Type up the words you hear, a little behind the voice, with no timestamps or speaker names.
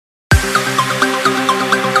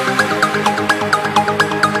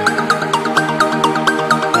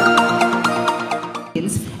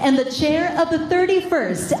and the chair of the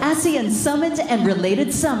 31st ASEAN Summit and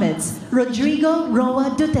related summits, Rodrigo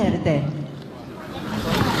Roa Duterte.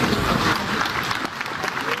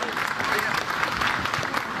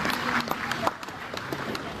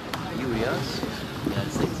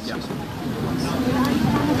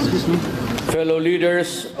 Fellow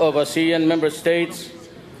leaders of ASEAN member states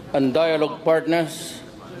and dialogue partners,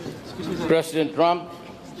 President Trump,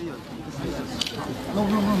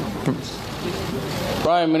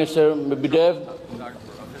 Prime Minister Medvedev,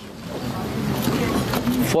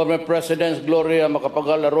 former Presidents Gloria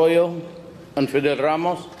Macapagal Arroyo and Fidel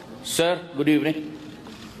Ramos. Sir, good evening.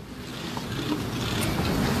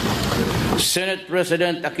 Senate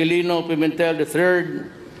President Aquilino Pimentel III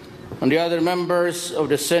and the other members of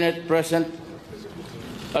the Senate present,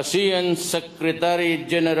 ASEAN Secretary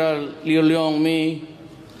General Liu Leong Mi,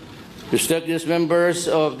 distinguished members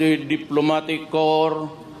of the Diplomatic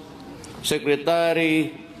Corps,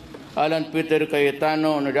 Secretary Alan Peter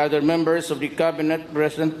Cayetano and the other members of the Cabinet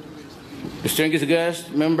present, distinguished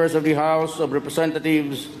guests, members of the House of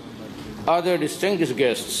Representatives, other distinguished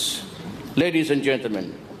guests, ladies and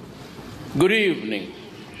gentlemen, good evening.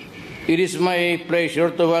 It is my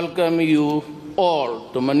pleasure to welcome you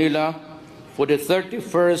all to Manila for the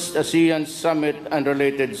 31st ASEAN Summit and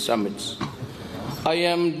related summits. I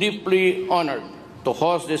am deeply honored to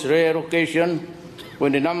host this rare occasion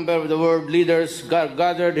when a number of the world leaders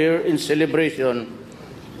gathered here in celebration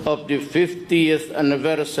of the 50th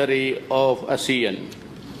anniversary of ASEAN.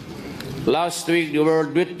 Last week, the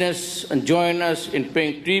world witnessed and joined us in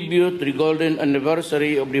paying tribute to the golden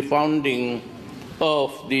anniversary of the founding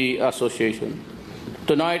of the association.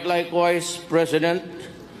 Tonight, likewise, President,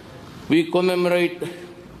 we commemorate,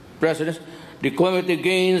 the community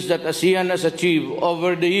gains that ASEAN has achieved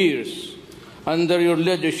over the years under your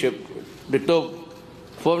leadership. The top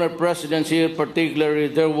former presidents here, particularly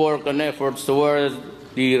their work and efforts towards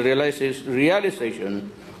the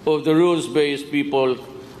realization of the rules-based,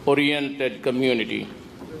 people-oriented community.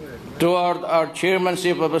 Throughout our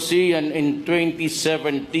chairmanship of ASEAN in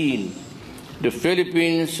 2017, the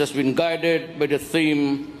Philippines has been guided by the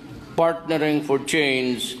theme, Partnering for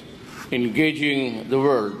Change, Engaging the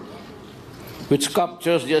World, which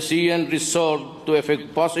captures the ASEAN resolve to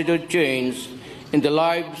effect positive change in the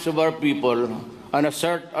lives of our people and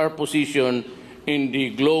assert our position in the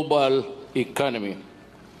global economy.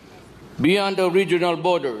 Beyond our regional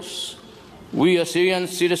borders, we ASEAN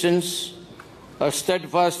citizens are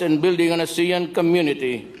steadfast in building an ASEAN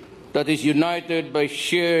community that is united by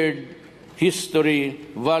shared history,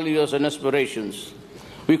 values, and aspirations.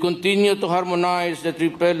 We continue to harmonize the three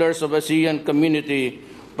pillars of ASEAN community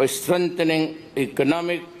by strengthening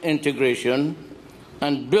economic integration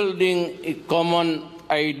and building a common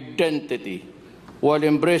identity while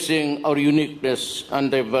embracing our uniqueness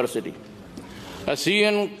and diversity.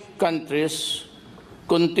 ASEAN countries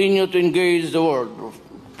continue to engage the world.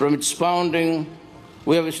 From its founding,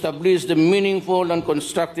 we have established the meaningful and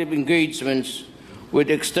constructive engagements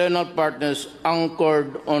with external partners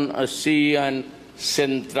anchored on ASEAN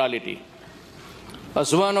centrality.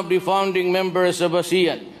 As one of the founding members of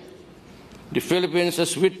ASEAN, the Philippines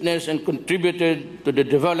has witnessed and contributed to the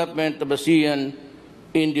development of ASEAN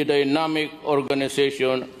in the dynamic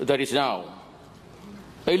organization that is now.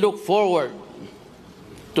 I look forward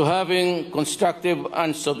to having constructive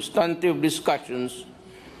and substantive discussions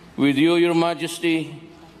with you, Your Majesty,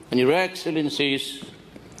 and Your Excellencies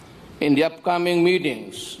in the upcoming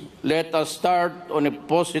meetings. Let us start on a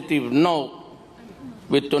positive note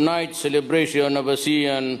with tonight's celebration of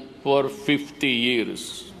ASEAN for 50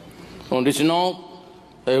 years. On this note,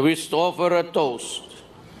 I wish to offer a toast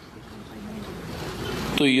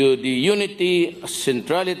to you, the unity,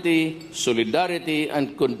 centrality, solidarity,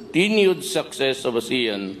 and continued success of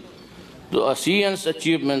ASEAN, to ASEAN's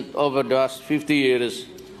achievement over the last 50 years,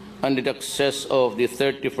 and the success of the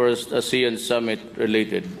 31st ASEAN Summit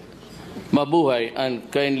related. Mabuhay,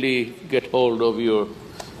 and kindly get hold of your...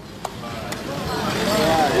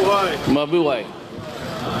 Mabuhay.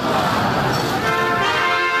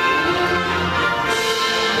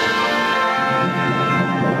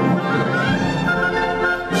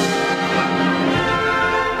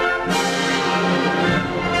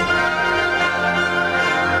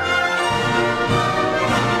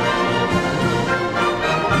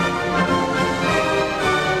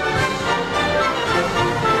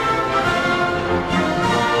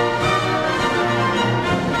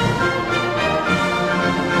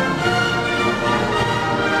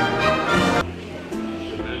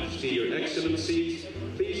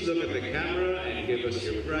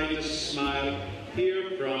 Smile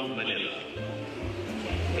here from Manila.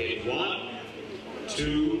 In 1, 2,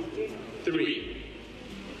 2, 3.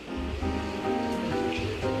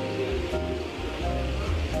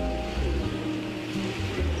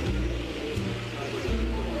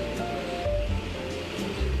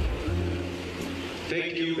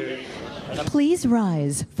 Thank you very much. Please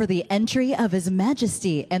rise for the entry of His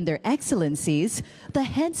Majesty and their Excellencies, the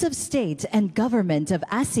heads of state and government of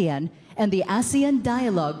ASEAN and the ASEAN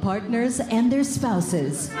dialogue partners and their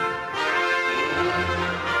spouses.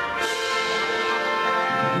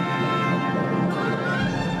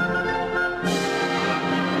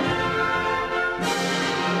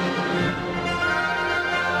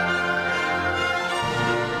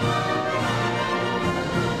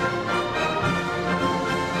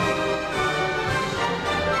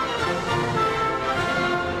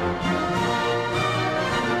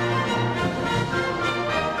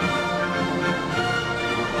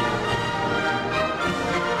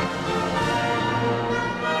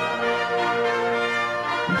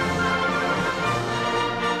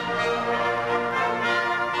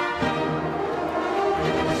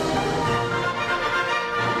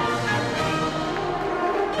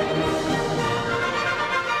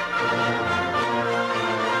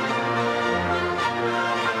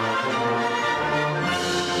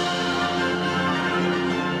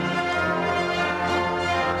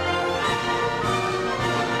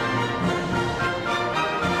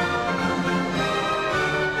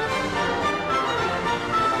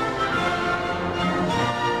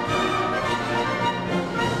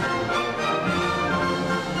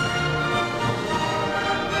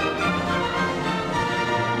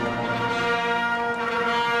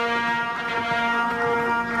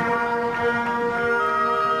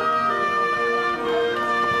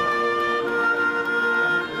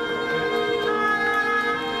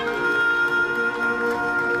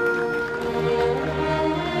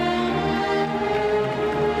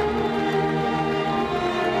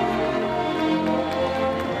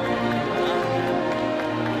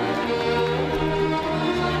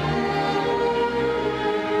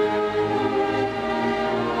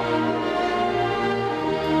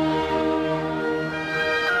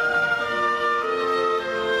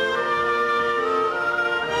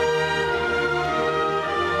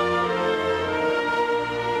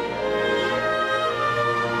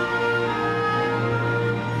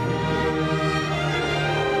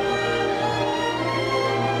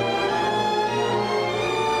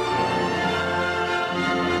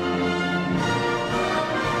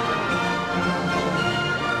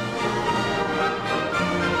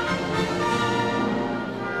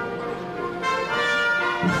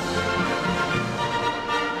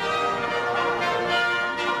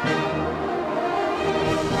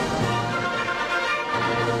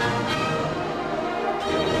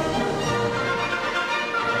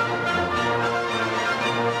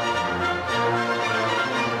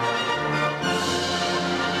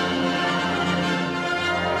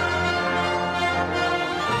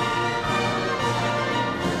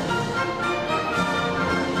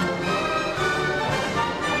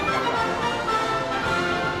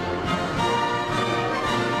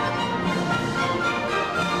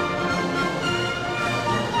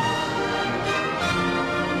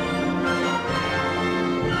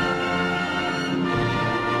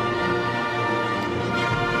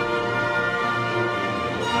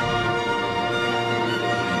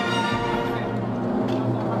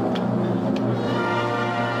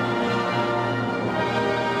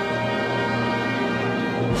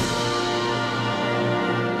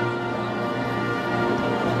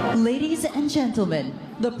 Ladies and gentlemen,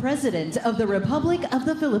 the President of the Republic of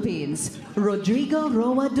the Philippines, Rodrigo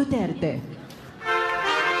Roa Duterte.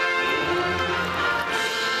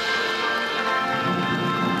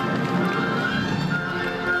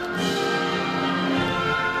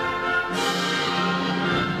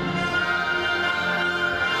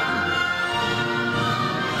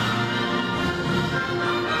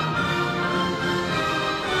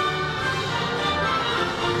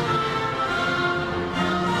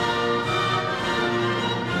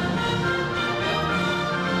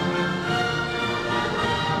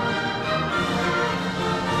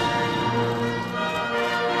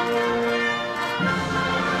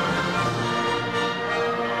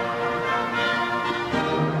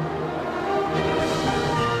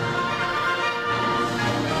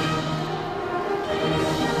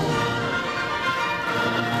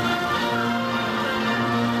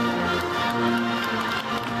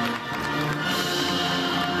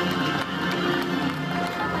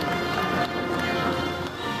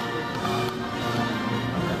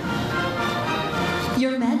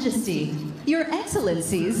 Your Majesty, Your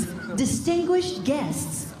Excellencies, distinguished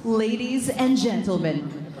guests, ladies and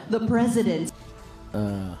gentlemen, the President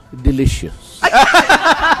delicious.